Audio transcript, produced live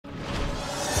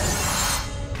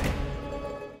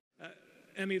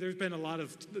Emmy, there's been a lot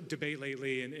of debate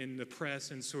lately in the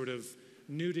press and sort of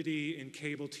nudity in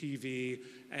cable TV,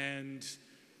 and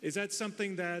is that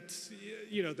something that,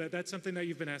 you know, that's something that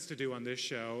you've been asked to do on this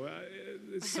show?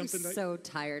 I'm so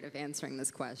tired of answering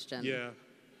this question. Yeah.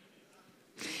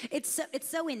 It's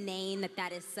so inane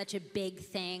that is such a big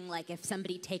thing. Like, if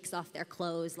somebody takes off their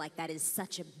clothes, like, that is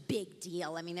such a big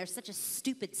deal. I mean, there's such a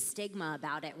stupid stigma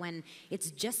about it when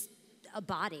it's just a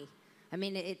body. I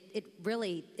mean, it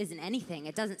really isn't anything.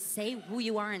 It doesn't say who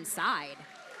you are inside.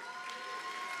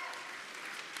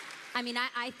 I mean,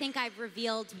 I think I've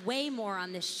revealed way more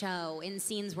on this show in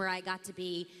scenes where I got to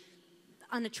be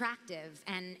unattractive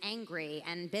and angry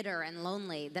and bitter and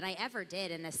lonely than I ever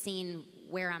did in a scene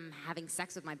where I'm having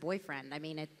sex with my boyfriend. I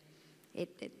mean,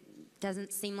 it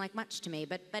doesn't seem like much to me,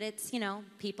 but it's, you know,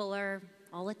 people are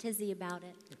all a tizzy about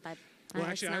it. But well,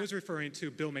 actually, I was referring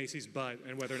to Bill Macy's butt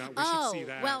and whether or not we should see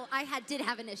that. Well, I did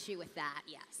have an issue with that,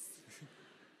 yes.